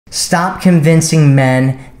Stop convincing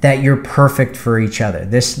men that you're perfect for each other.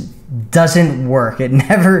 This doesn't work. It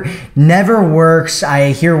never works.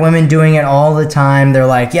 I hear women doing it all the time. They're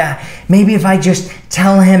like, yeah, maybe if I just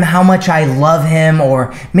tell him how much I love him,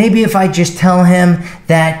 or maybe if I just tell him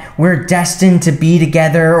that we're destined to be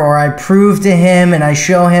together, or I prove to him and I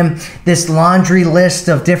show him this laundry list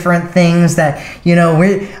of different things that, you know,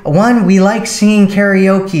 we like singing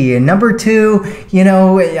karaoke, and number two, you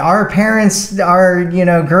know, our parents are, you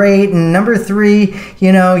know, great, and number three,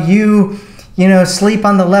 you know, you know, sleep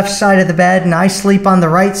on the left side of the bed and I sleep on the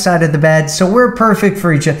right side of the bed, so we're perfect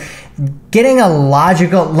for each other. Getting a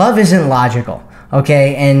logical, love isn't logical,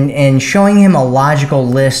 okay? And showing him a logical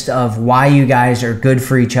list of why you guys are good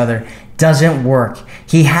for each other doesn't work.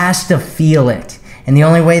 He has to feel it. And the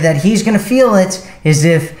only way that he's going to feel it is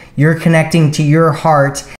if you're connecting to your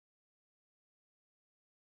heart